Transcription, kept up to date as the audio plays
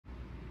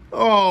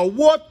Oh,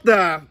 what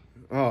the?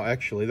 Oh,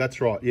 actually, that's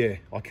right. Yeah,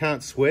 I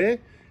can't swear.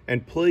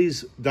 And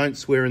please don't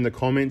swear in the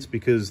comments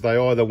because they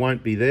either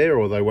won't be there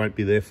or they won't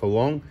be there for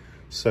long.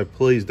 So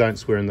please don't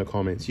swear in the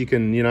comments. You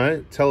can, you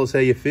know, tell us how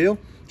you feel,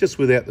 just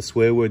without the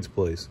swear words,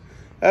 please.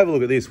 Have a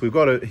look at this. We've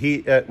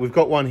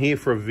got one here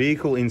for a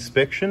vehicle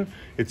inspection.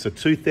 It's a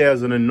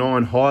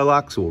 2009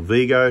 HILUX or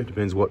Vigo,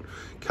 depends what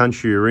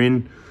country you're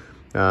in.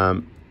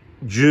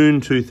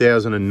 June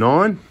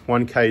 2009,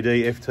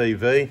 1KD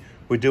FTV.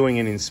 We're doing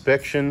an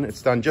inspection.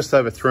 It's done just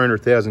over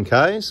 300,000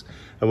 Ks,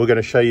 and we're going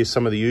to show you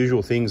some of the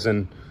usual things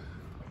and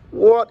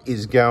what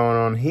is going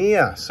on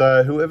here.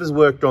 So whoever's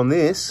worked on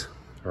this,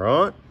 all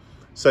right?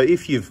 So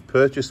if you've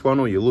purchased one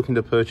or you're looking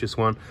to purchase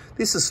one,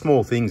 this is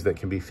small things that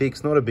can be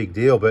fixed, not a big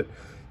deal, but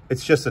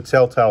it's just a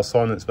telltale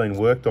sign that's been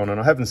worked on. And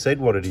I haven't said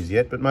what it is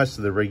yet, but most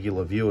of the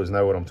regular viewers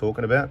know what I'm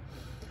talking about.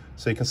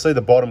 So you can see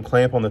the bottom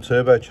clamp on the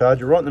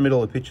turbocharger, right in the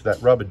middle of the picture,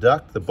 that rubber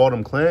duct, the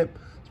bottom clamp.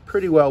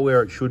 Pretty well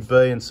where it should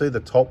be, and see the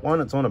top one,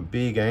 it's on a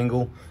big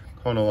angle,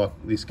 kind of like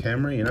this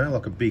camera, you know,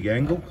 like a big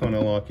angle, kind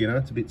of like, you know,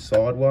 it's a bit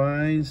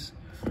sideways,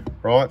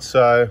 right?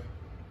 So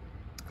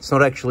it's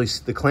not actually,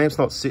 the clamp's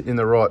not sitting in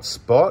the right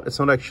spot, it's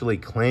not actually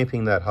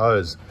clamping that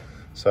hose.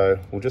 So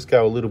we'll just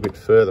go a little bit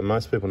further.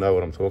 Most people know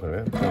what I'm talking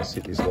about. I'm going to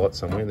sit this light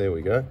somewhere, there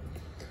we go.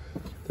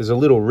 There's a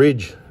little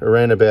ridge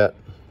around about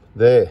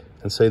there,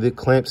 and see the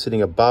clamp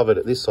sitting above it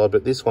at this side,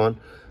 but this one,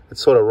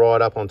 it's sort of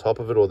right up on top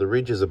of it, or the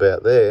ridge is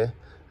about there,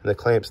 and the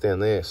clamp's down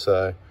there.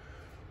 So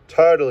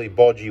totally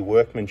bodgy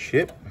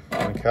workmanship,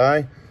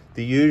 okay?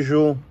 The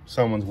usual,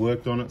 someone's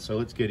worked on it, so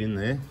let's get in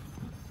there.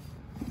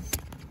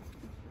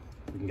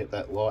 We can get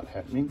that light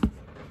happening.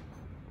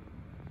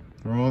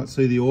 All right,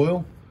 see the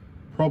oil?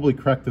 Probably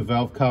cracked the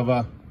valve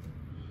cover.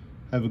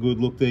 Have a good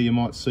look there. You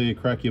might see a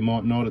crack, you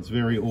might not. It's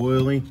very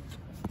oily.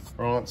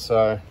 All right,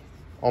 so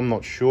I'm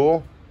not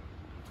sure.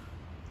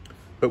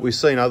 But we've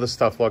seen other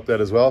stuff like that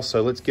as well.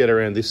 So let's get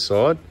around this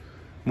side.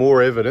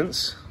 More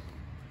evidence.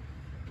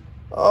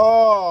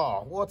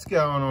 Oh, what's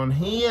going on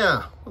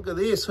here? Look at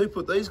this. Who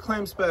put these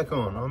clamps back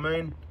on? I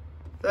mean,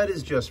 that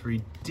is just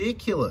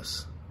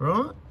ridiculous,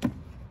 right?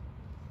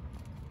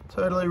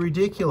 Totally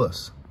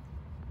ridiculous.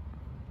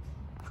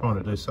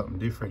 Trying to do something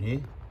different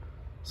here.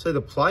 See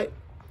the plate?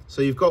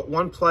 So you've got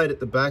one plate at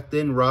the back,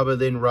 then rubber,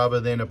 then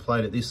a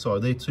plate at this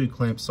side. They're two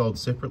clamps sold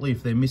separately.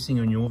 If they're missing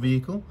on your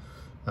vehicle,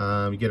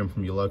 you get them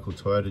from your local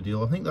Toyota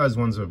dealer. I think those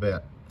ones are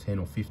about 10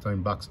 or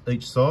 15 bucks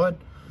each side.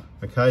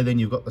 Okay, then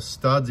you've got the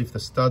studs. If the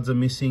studs are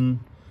missing,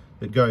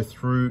 that go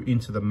through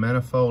into the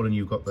manifold, and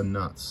you've got the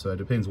nuts. So it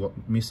depends what's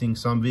missing.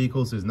 Some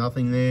vehicles, there's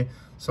nothing there.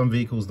 Some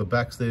vehicles, the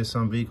back's there.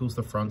 Some vehicles,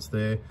 the front's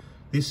there.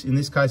 In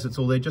this case, it's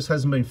all there. Just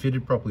hasn't been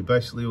fitted properly.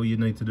 Basically, all you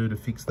need to do to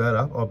fix that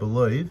up, I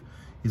believe,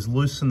 is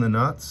loosen the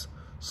nuts,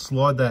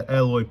 slide that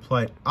alloy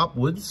plate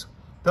upwards.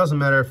 Doesn't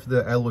matter if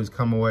the alloys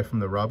come away from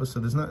the rubber, so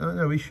there's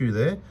no issue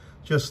there.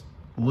 Just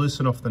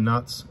loosen off the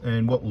nuts,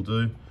 and what we'll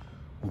do,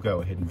 we'll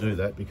go ahead and do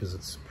that because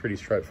it's pretty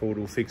straightforward.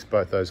 We'll fix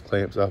both those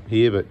clamps up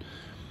here. But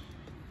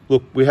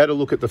look, we had a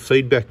look at the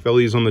feedback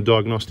values on the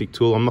diagnostic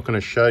tool. I'm not going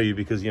to show you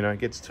because, you know, it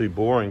gets too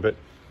boring. But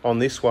on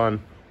this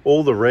one,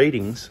 all the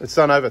readings, it's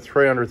done over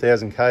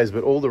 300,000 Ks,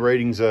 but all the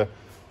readings are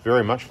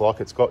very much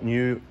like it's got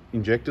new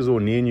injectors or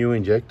near new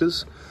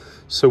injectors.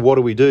 So what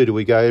do? Do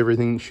we go,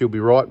 everything should be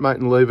right, mate,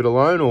 and leave it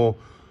alone? Or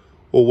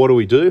what do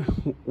we do?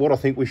 What I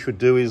think we should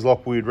do is,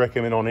 like we would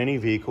recommend on any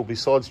vehicle,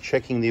 besides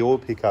checking the oil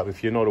pickup,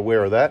 if you're not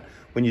aware of that,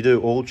 when you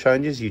do oil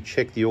changes, you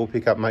check the oil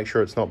pickup, make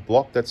sure it's not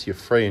blocked. That's your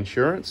free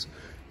insurance.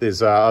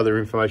 There's other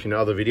information in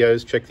other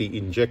videos. Check the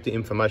injector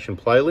information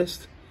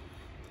playlist.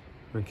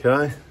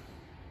 Okay.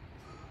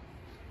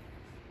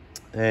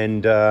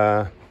 And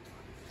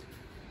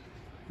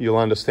you'll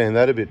understand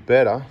that a bit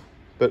better.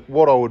 But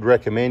what I would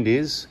recommend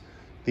is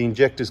the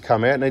injectors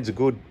come out.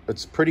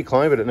 It's pretty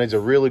clean, but it needs a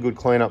really good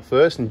clean up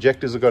first.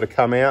 Injectors have got to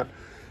come out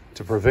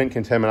to prevent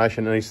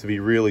contamination. It needs to be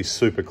really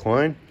super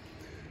clean.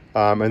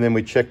 And then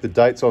we check the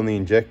dates on the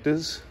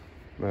injectors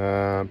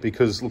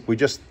because, look, we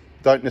just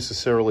don't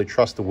necessarily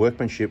trust the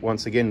workmanship.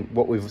 Once again,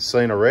 what we've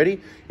seen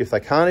already, if they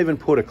can't even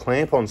put a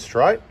clamp on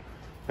straight,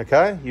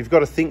 okay, you've got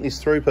to think this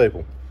through,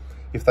 people.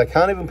 If they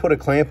can't even put a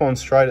clamp on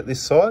straight at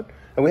this side,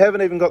 and we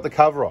haven't even got the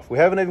cover off, we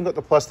haven't even got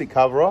the plastic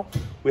cover off,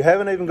 we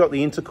haven't even got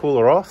the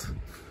intercooler off,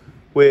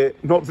 we're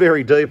not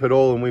very deep at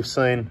all, and we've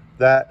seen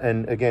that,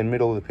 and again,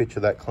 middle of the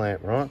picture, that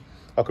clamp, right?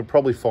 I could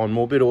probably find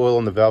more bit of oil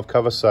on the valve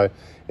cover, so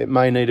it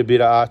may need a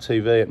bit of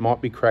RTV, it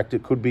might be cracked,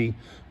 it could be,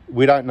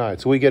 we don't know,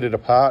 till we get it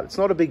apart. It's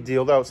not a big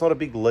deal though, it's not a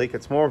big leak,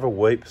 it's more of a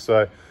weep,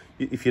 so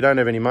if you don't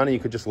have any money, you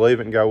could just leave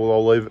it and go, well,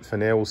 I'll leave it for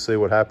now, we'll see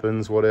what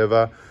happens,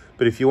 whatever.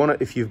 But if you want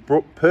to, if you've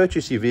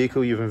purchased your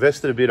vehicle, you've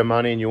invested a bit of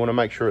money and you want to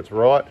make sure it's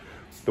right,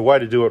 the way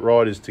to do it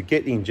right is to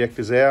get the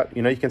injectors out.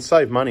 You know, you can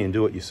save money and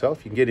do it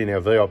yourself. You can get in our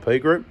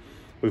VIP group.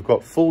 We've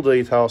got full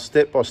detail,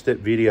 step-by-step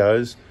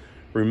videos,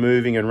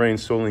 removing and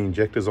reinstalling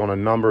injectors on a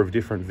number of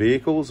different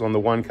vehicles, on the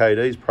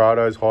 1KDs,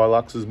 Prados,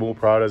 Hiluxes, more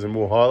Prados and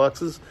more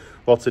Hiluxes.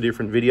 Lots of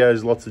different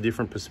videos, lots of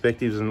different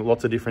perspectives and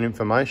lots of different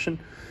information.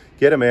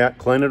 Get them out,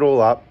 clean it all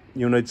up.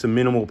 You'll need some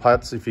minimal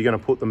parts if you're going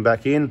to put them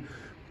back in.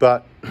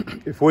 But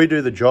if we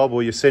do the job,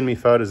 or you send me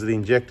photos of the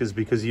injectors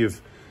because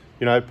you've,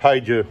 you know,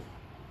 paid your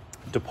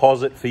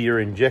deposit for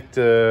your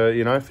injector,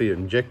 you know, for your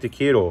injector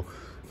kit or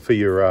for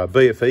your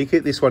BFE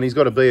kit. This one, he's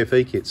got a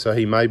BFE kit, so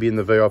he may be in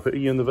the VIP. Are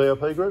you in the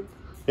VIP group?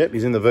 Yep,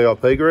 he's in the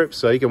VIP group,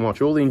 so he can watch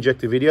all the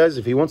injector videos.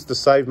 If he wants to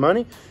save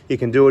money, he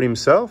can do it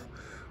himself.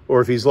 Or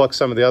if he's like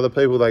some of the other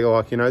people, they go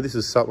like, you know, this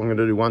is something I'm going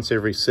to do once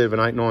every 7,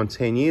 8, 9,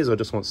 10 years. I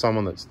just want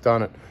someone that's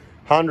done it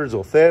hundreds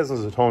or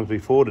thousands of times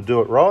before to do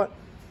it right.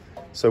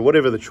 So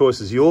whatever the choice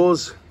is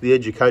yours, the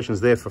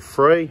education's there for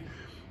free.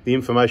 The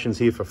information's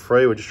here for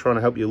free. We're just trying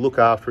to help you look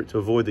after it to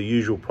avoid the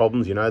usual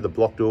problems, you know, the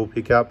blocked oil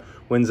pickup.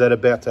 When's that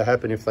about to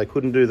happen? If they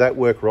couldn't do that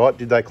work right,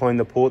 did they clean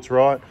the ports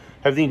right?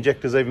 Have the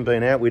injectors even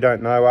been out? We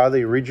don't know. Are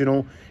they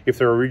original? If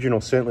they're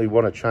original, certainly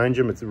want to change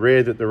them. It's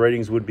rare that the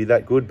readings would be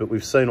that good, but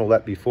we've seen all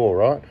that before,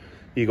 right?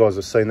 You guys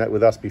have seen that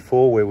with us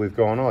before, where we've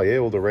gone, oh yeah,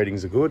 all the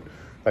readings are good.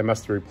 They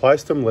must have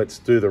replaced them. Let's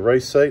do the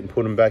reseat and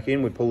put them back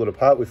in. We pull it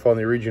apart. We find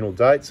the original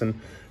dates. And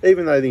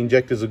even though the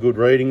injectors are good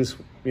readings,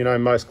 you know,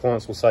 most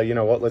clients will say, you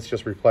know what, let's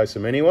just replace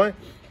them anyway.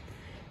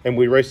 And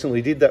we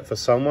recently did that for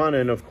someone.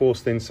 And of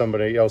course, then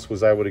somebody else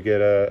was able to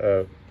get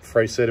a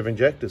free set of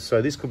injectors.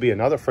 So this could be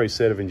another free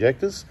set of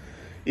injectors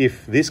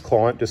if this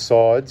client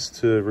decides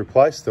to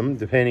replace them,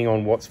 depending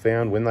on what's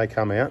found when they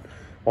come out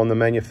on the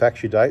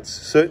manufacture dates.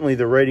 Certainly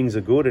the readings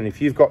are good. And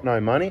if you've got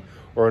no money,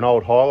 or an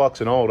old HILUX,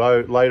 an old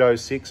late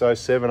 06,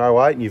 07,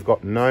 08, and you've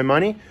got no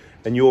money,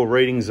 and your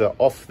readings are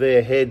off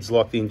their heads,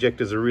 like the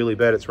injectors are really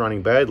bad, it's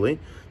running badly,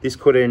 this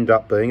could end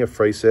up being a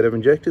free set of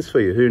injectors for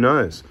you. Who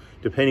knows?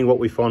 Depending what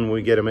we find when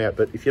we get them out.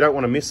 But if you don't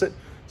want to miss it,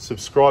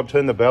 subscribe,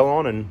 turn the bell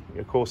on, and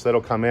of course that'll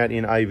come out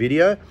in a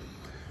video.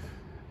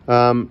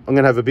 I'm going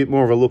to have a bit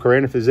more of a look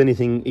around. If there's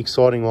anything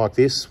exciting like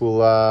this, we'll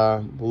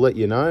let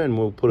you know, and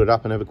we'll put it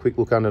up and have a quick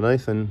look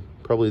underneath, and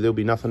probably there'll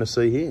be nothing to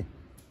see here.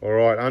 All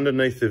right,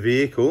 underneath the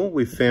vehicle,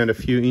 we've found a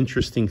few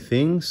interesting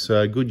things.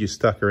 So good you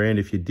stuck around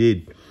if you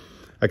did.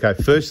 Okay,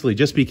 firstly,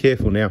 just be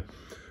careful now.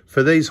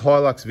 For these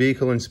HILUX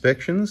vehicle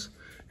inspections,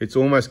 it's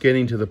almost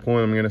getting to the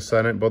point I'm going to say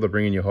don't bother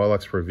bringing your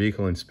HILUX for a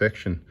vehicle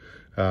inspection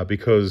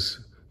because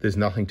there's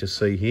nothing to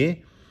see here.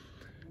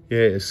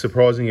 Yeah, as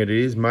surprising it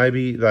is,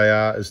 maybe they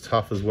are as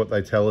tough as what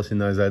they tell us in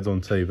those ads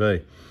on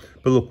TV.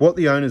 But look, what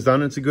the owner's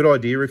done, it's a good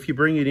idea. If you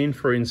bring it in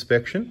for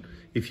inspection,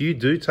 if you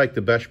do take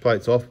the bash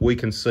plates off, we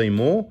can see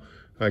more.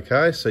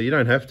 Okay, so you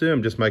don't have to.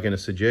 I'm just making a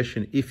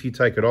suggestion. If you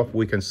take it off,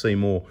 we can see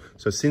more.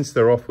 So since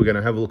they're off, we're going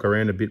to have a look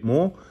around a bit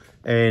more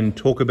and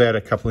talk about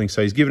a couple of things.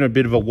 So he's given a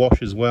bit of a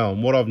wash as well.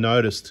 And what I've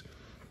noticed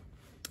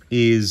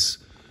is,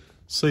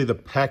 see the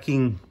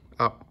packing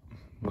up.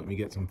 Let me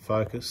get some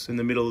focus in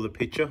the middle of the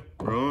picture.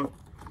 Right.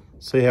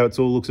 See how it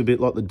all looks a bit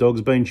like the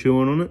dog's been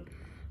chewing on it?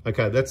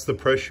 Okay, that's the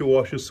pressure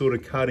washer sort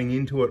of cutting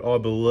into it, I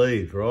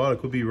believe, right? I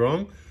could be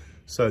wrong.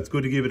 So it's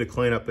good to give it a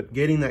clean up, but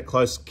getting that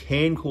close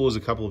can cause a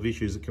couple of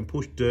issues. It can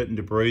push dirt and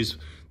debris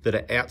that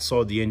are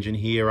outside the engine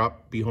here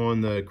up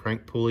behind the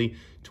crank pulley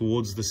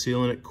towards the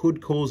seal, and it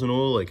could cause an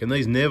oil leak. And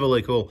these never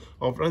leak oil.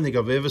 I don't think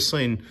I've ever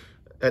seen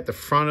at the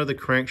front of the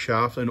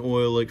crankshaft an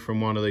oil leak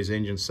from one of these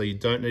engines, so you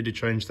don't need to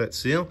change that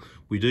seal.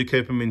 We do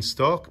keep them in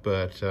stock,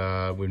 but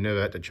we've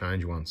never had to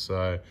change one.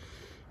 So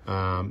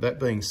that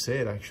being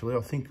said, actually,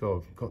 I think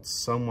I've got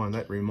someone,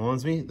 that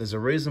reminds me, there's a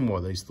reason why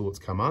these thoughts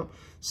come up.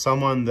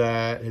 Someone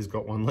that has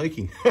got one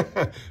leaking,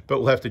 but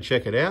we'll have to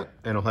check it out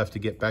and I'll have to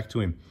get back to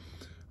him.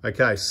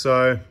 Okay,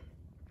 so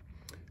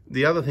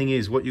the other thing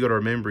is, what you got to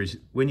remember is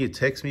when you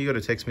text me, you got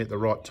to text me at the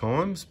right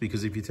times,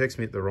 because if you text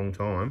me at the wrong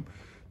time,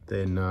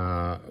 then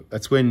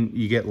that's when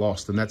you get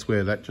lost. And that's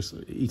where that just,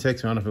 you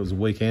text me, I don't know if it was a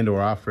weekend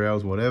or after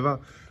hours, whatever.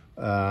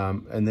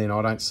 And then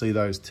I don't see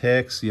those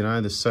texts, you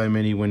know, there's so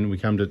many when we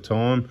come to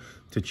time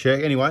to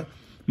check. Anyway,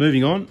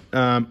 moving on.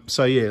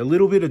 So yeah, a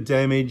little bit of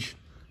damage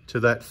to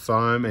that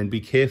foam, and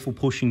be careful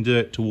pushing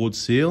dirt towards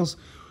seals.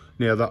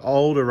 Now the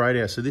older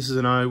radiator, so this is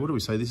an what do we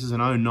say? This is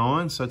an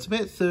 09, so it's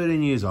about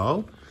 13 years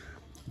old.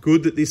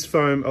 Good that this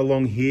foam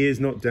along here is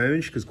not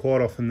damaged, because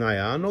quite often they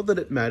are. Not that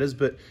it matters,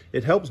 but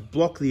it helps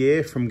block the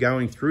air from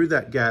going through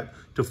that gap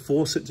to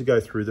force it to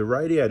go through the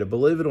radiator.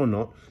 Believe it or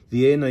not,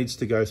 the air needs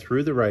to go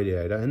through the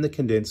radiator, and the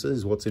condenser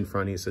is what's in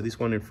front here. So this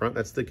one in front,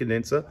 that's the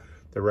condenser.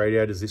 The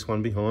radiator is this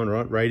one behind,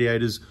 right?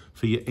 Radiators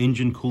for your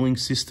engine cooling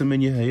system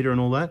and your heater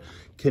and all that.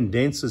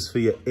 Condensers for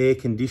your air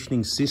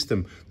conditioning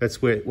system.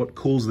 That's where what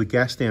cools the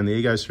gas down. The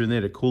air goes through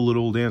there to cool it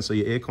all down so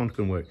your aircon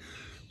can work.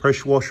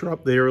 Pressure washer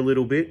up there a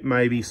little bit,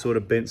 maybe sort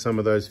of bent some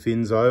of those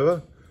fins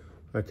over.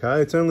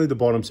 Okay, it's only the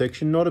bottom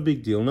section, not a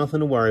big deal, nothing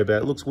to worry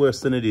about. It looks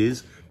worse than it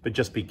is, but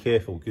just be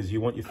careful, because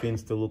you want your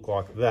fins to look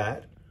like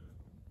that,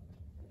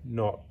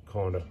 not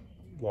kind of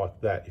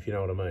like that, if you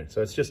know what I mean.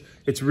 So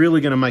it's really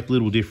going to make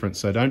little difference,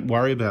 so don't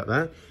worry about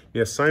that.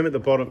 Now, same at the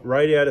bottom,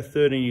 radiator,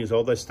 13 years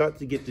old, they start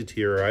to get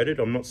deteriorated.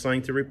 I'm not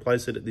saying to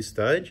replace it at this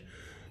stage,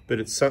 but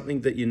it's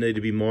something that you need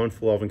to be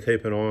mindful of and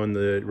keep an eye on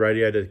the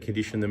radiator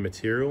condition, the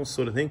material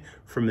sort of thing.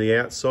 From the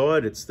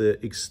outside, it's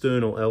the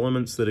external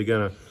elements that are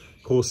going to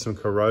cause some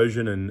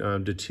corrosion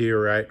and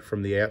deteriorate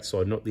from the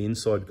outside, not the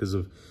inside, because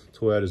of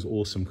Toyota's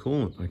awesome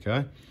coolant,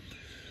 okay?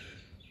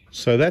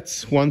 So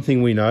that's one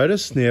thing we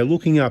noticed. Now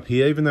looking up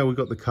here, even though we've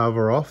got the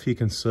cover off, you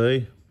can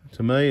see,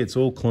 to me, it's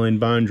all clean,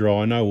 bone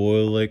dry, no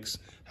oil leaks,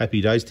 happy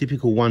days.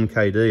 Typical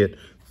 1KD at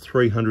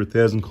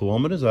 300,000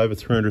 kilometres, over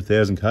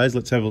 300,000 Ks.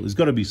 Let's have a look. There's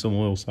got to be some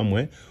oil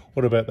somewhere.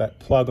 What about that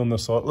plug on the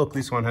side? Look,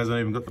 this one hasn't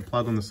even got the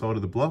plug on the side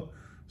of the block,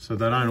 so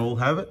they don't all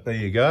have it. There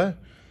you go.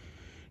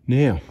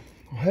 Now,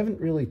 I haven't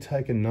really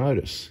taken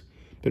notice,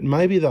 but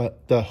maybe the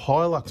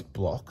HILUX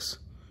blocks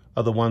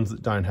are the ones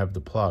that don't have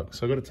the plug.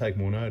 So I've got to take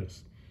more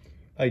notice.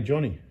 Hey,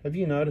 Johnny, have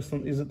you noticed,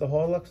 is it the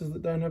HILUXes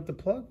that don't have the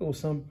plug or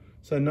some?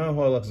 So no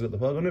HILUXes got the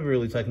plug. I've never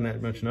really taken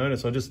that much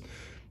notice. I just,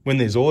 when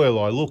there's oil,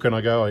 I look and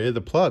I go, oh yeah,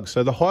 the plug.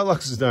 So the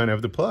HILUXes don't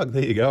have the plug.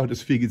 There you go. I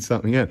just figured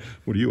something out.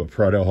 What are you, a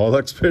proto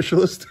HILUX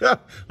specialist? I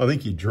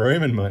think you're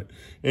dreaming, mate.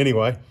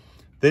 Anyway,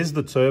 there's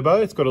the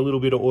turbo. It's got a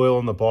little bit of oil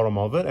on the bottom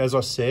of it. As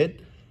I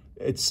said,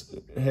 it's,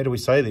 how do we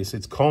say this?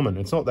 It's common.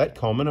 It's not that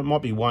common. It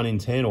might be 1 in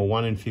 10 or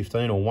 1 in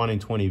 15 or 1 in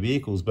 20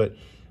 vehicles, but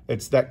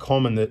it's that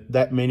common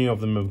that many of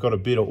them have got a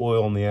bit of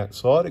oil on the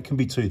outside. It can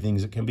be two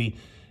things. It can be,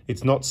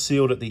 it's not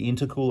sealed at the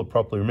intercooler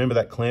properly. Remember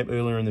that clamp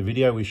earlier in the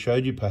video we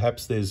showed you?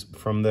 Perhaps there's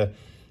from the,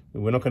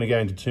 we're not going to go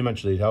into too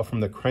much detail, from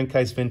the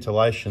crankcase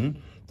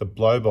ventilation, the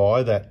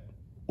blow-by, that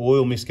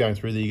oil mist going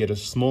through there, you get a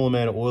small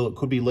amount of oil. It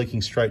could be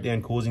leaking straight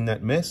down, causing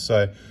that mess.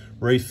 So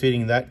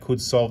refitting that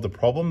could solve the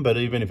problem, but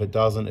even if it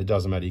doesn't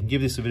matter. You can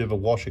give this a bit of a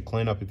wash, a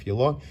clean up if you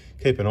like.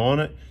 Keep an eye on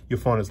it. You'll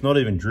find it's not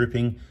even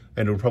dripping,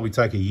 and it'll probably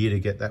take a year to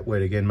get that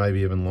wet again, maybe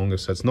even longer.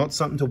 So it's not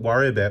something to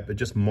worry about, but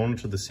just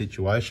monitor the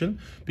situation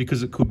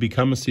because it could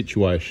become a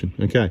situation.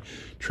 Okay,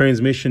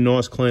 transmission,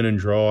 nice, clean and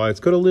dry. It's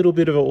got a little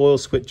bit of an oil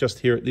sweat just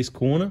here at this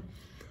corner.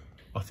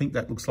 I think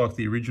that looks like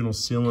the original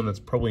cylinder. It's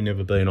probably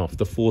never been off,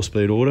 the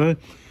 4-speed auto.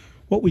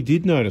 What we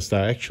did notice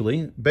though,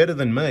 actually, better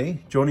than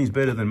me, Johnny's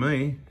better than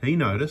me, he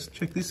noticed,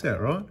 check this out,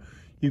 right?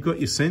 You've got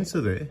your sensor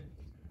there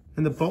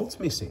and the bolt's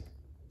missing.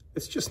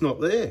 It's just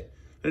not there.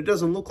 And it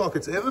doesn't look like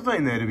it's ever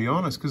been there, to be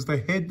honest, because the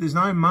head, there's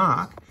no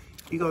mark.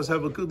 You guys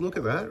have a good look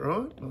at that,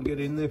 right? I'll get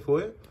in there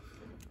for you.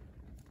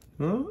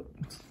 Right.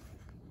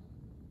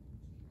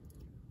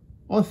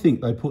 I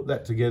think they put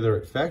that together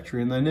at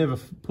factory and they never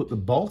put the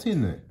bolt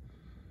in there.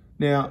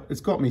 Now,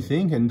 it's got me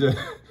thinking,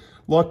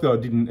 like that I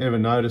didn't ever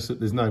notice that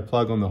there's no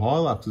plug on the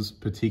HILUXes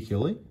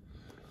particularly.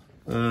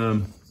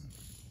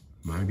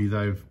 Maybe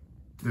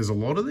there's a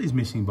lot of these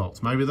missing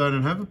bolts. Maybe they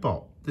don't have a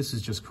bolt. This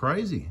is just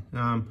crazy.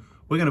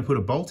 We're going to put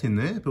a bolt in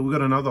there, but we've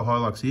got another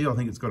HILUX here. I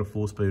think it's got a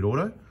 4-speed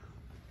auto.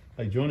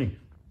 Hey, Johnny,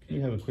 can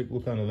you have a quick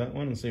look under that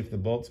one and see if the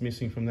bolt's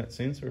missing from that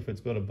sensor, if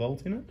it's got a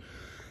bolt in it?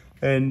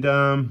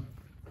 And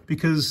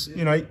because,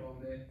 you know,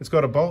 it's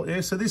got a bolt.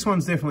 Yeah, so this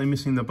one's definitely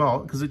missing the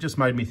bolt because it just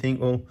made me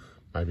think, well,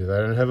 maybe they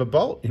don't have a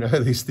bolt. You know,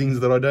 these things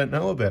that I don't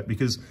know about.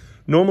 Because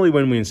normally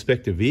when we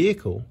inspect a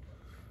vehicle,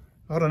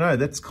 I don't know,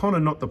 that's kind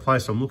of not the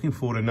place I'm looking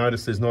for to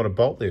notice there's not a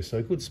bolt there.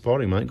 So good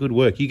spotting, mate. Good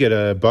work. You get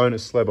a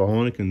bonus slab of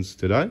Heinekens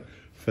today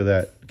for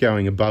that,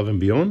 going above and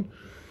beyond.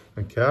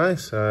 Okay,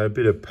 so a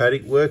bit of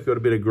paddock work, got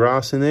a bit of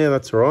grass in there,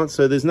 that's all right.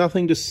 So there's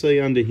nothing to see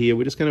under here.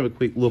 We're just going to have a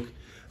quick look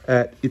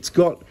at,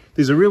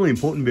 there's a really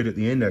important bit at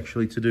the end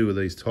actually to do with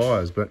these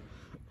tyres, but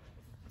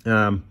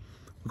we've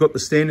got the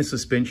standard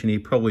suspension here,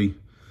 probably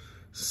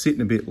sitting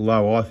a bit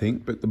low, I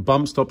think, but the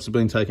bump stops have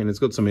been taken. It's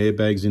got some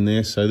airbags in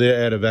there, so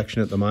they're out of action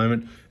at the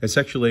moment. It's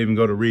actually even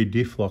got a rear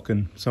diff lock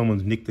and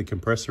someone's nicked the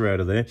compressor out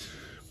of there.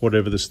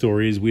 Whatever the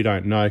story is, we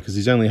don't know, because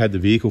he's only had the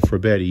vehicle for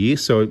about a year.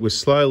 So it was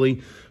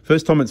slowly,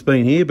 first time it's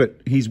been here, but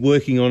he's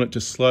working on it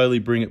to slowly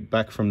bring it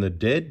back from the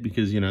dead,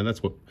 because, you know,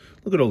 that's what,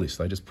 look at all this.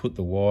 They just put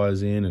the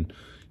wires in and,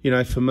 you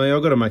know, for me,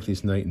 I've got to make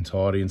this neat and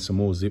tidy and some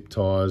more zip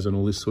ties and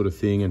all this sort of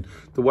thing. And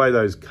the way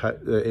those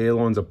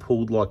airlines are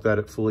pulled like that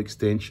at full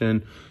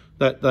extension,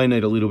 that they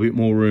need a little bit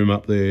more room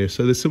up there.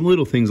 So there's some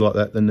little things like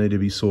that need to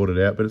be sorted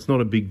out, but it's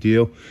not a big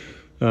deal.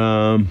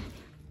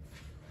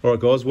 All right,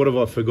 guys, what have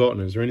I forgotten?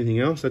 Is there anything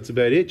else? That's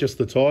about it, just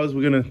the tyres.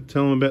 We're going to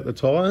tell them about the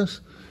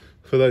tyres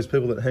for those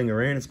people that hang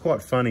around. It's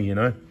quite funny, you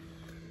know.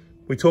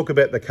 We talk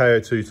about the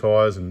KO2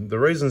 tyres and the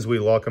reasons we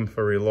like them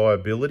for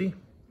reliability.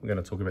 We're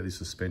going to talk about the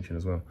suspension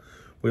as well.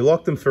 We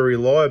like them for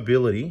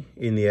reliability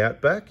in the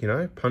outback, you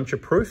know, puncture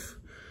proof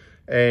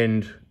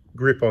and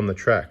grip on the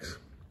tracks.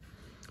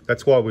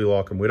 That's why we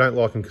like them. We don't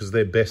like them because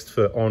they're best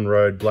for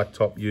on-road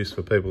blacktop use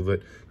for people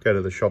that go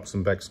to the shops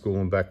and back school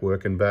and back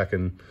work and back,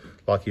 and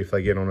lucky if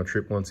they get on a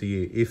trip once a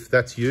year. If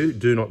that's you,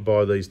 do not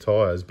buy these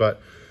tyres.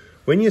 But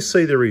when you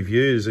see the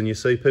reviews and you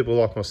see people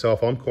like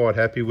myself, I'm quite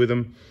happy with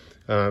them.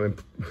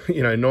 And,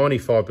 you know,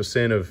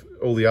 95% of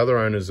all the other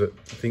owners that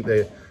think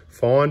they're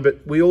fine,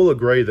 but we all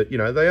agree that, you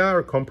know, they are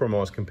a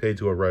compromise compared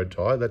to a road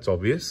tyre. That's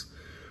obvious.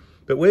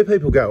 But where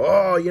people go,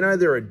 oh, you know,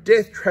 they're a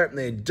death trap and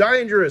they're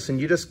dangerous, and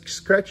you're just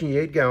scratching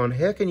your head going,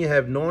 how can you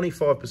have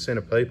 95%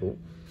 of people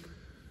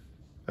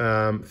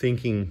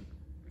thinking,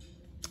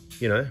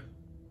 you know,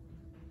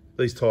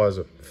 these tyres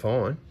are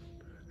fine,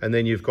 and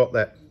then you've got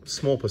that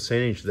small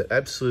percentage that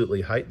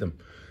absolutely hate them.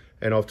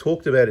 And I've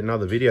talked about it in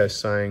other videos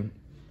saying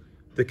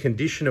the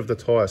condition of the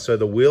tyre, so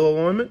the wheel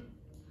alignment,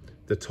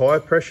 the tyre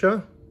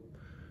pressure,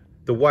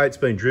 the way it's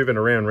been driven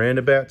around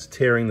roundabouts,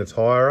 tearing the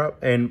tyre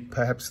up, and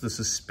perhaps the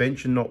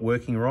suspension not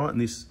working right. And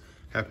this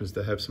happens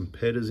to have some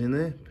petters in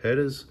there,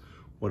 petters,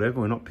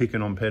 whatever. We're not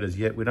picking on petters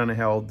yet. We don't know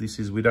how old this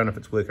is. We don't know if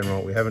it's working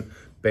right. We haven't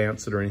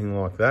bounced it or anything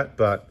like that,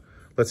 but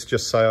let's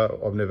just say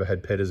I've never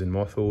had petters in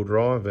my four-wheel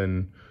drive,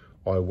 and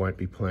I won't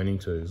be planning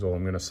to, is all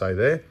I'm going to say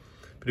there.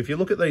 But if you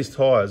look at these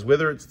tyres,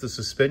 whether it's the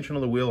suspension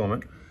or the wheel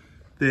alignment,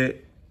 they're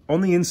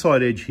on the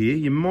inside edge here.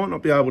 You might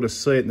not be able to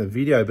see it in the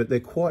video, but they're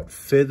quite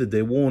feathered.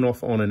 They're worn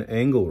off on an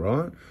angle,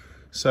 right?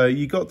 So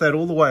you got that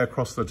all the way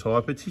across the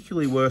tyre,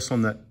 particularly worse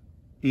on that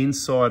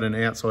inside and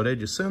outside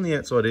edges. See on the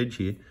outside edge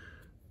here,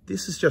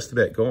 this is just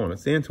about gone.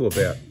 It's down to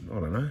about, I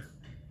don't know,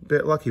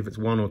 about lucky if it's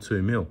 1 or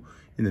 2 mil.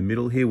 In the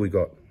middle here, we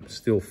got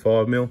still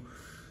 5 mil.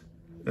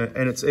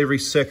 And it's every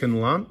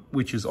second lump,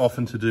 which is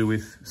often to do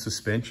with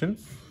suspension.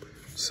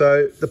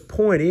 So the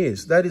point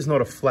is, that is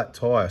not a flat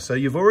tyre. So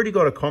you've already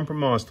got a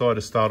compromised tyre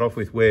to start off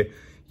with, where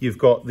you've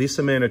got this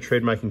amount of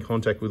tread making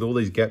contact with all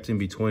these gaps in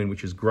between,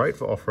 which is great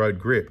for off-road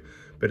grip,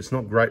 but it's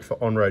not great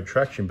for on-road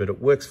traction. But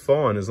it works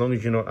fine as long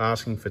as you're not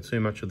asking for too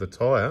much of the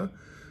tyre.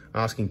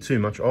 Asking too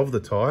much of the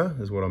tyre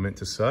is what I meant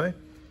to say.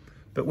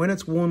 But when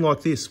it's worn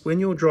like this, when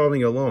you're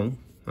driving along,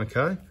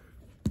 okay,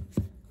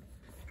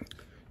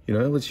 you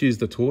know, let's use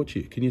the torch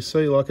here. Can you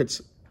see, like,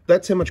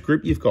 that's how much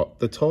grip you've got.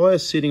 The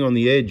tyre's sitting on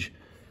the edge,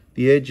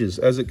 the edges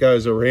as it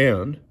goes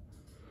around.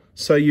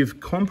 So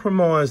you've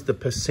compromised the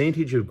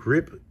percentage of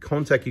grip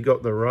contact you got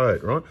with the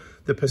road, right?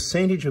 The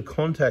percentage of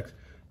contact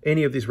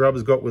any of this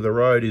rubber's got with the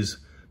road is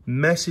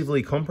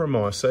massively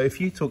compromised. So if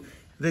you took,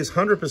 there's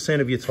 100%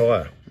 of your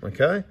tyre,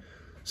 okay?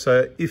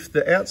 So if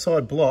the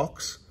outside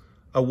blocks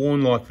are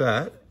worn like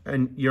that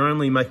and you're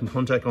only making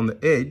contact on the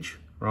edge,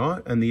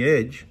 right? And the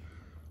edge,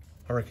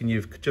 I reckon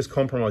you've just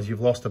compromised.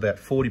 You've lost about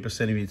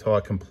 40% of your tyre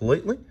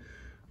completely.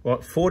 Like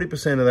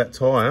 40% of that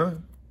tyre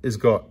has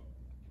got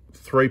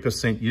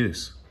 3%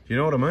 use. Do you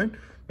know what I mean?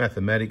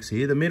 Mathematics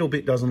here. The middle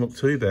bit doesn't look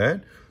too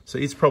bad. So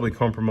it's probably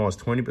compromised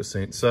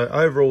 20%. So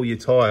overall your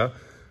tyre,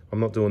 I'm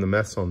not doing the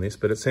maths on this,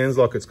 but it sounds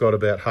like it's got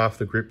about half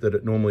the grip that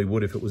it normally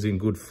would if it was in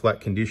good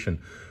flat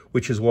condition,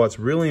 which is why it's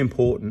really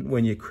important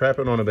when you're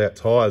crapping on about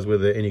tyres,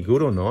 whether they're any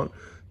good or not,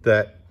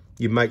 that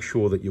you make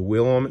sure that your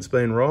wheel alignment's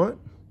been right.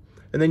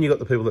 And then you've got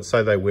the people that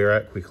say they wear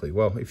out quickly.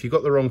 Well, if you've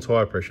got the wrong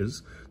tyre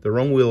pressures, the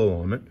wrong wheel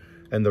alignment,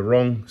 and the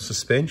wrong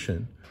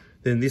suspension,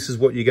 then this is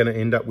what you're going to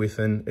end up with,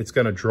 and it's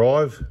going to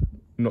drive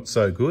not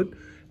so good,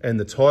 and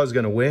the tyre's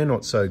going to wear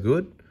not so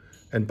good.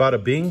 And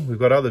bada bing, we've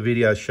got other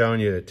videos showing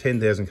you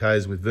 10,000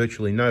 Ks with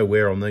virtually no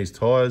wear on these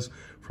tyres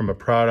from a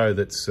Prado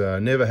that's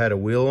never had a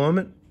wheel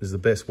alignment is the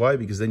best way,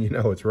 because then you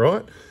know it's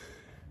right.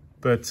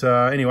 But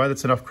anyway,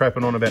 that's enough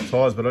crapping on about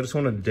tyres, but I just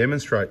wanted to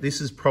demonstrate this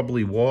is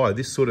probably why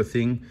this sort of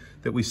thing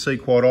that we see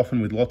quite often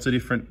with lots of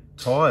different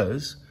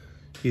tyres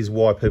is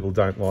why people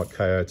don't like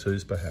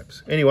KO2s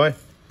perhaps. Anyway,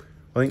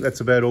 I think that's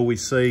about all we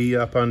see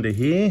up under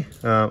here.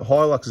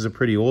 Hiluxes are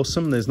pretty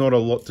awesome. There's not a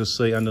lot to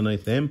see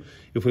underneath them.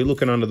 If we're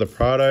looking under the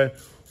Prado,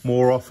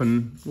 more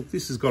often, look,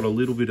 this has got a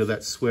little bit of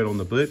that sweat on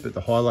the boot, but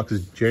the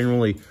Hiluxes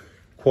generally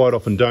quite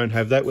often don't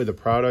have that, where the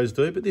Prados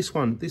do. But this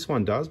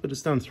one does, but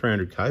it's done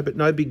 300K, but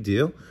no big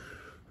deal.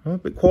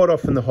 Right, but quite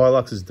often the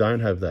Hiluxes don't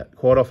have that.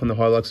 Quite often the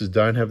Hiluxes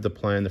don't have the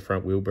play in the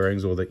front wheel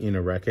bearings or the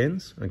inner rack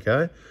ends,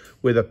 okay?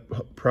 Where the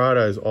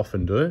Prados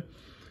often do.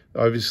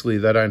 Obviously,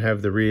 they don't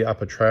have the rear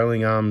upper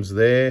trailing arms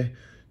there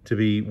to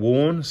be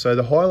worn. So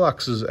the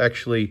Hilux is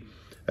actually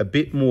a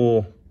bit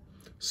more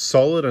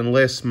solid and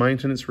less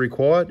maintenance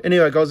required.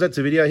 Anyway, guys, that's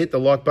the video. Hit the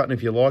like button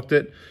if you liked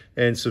it,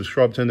 and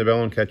subscribe, turn the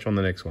bell on, catch you on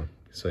the next one.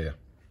 See ya.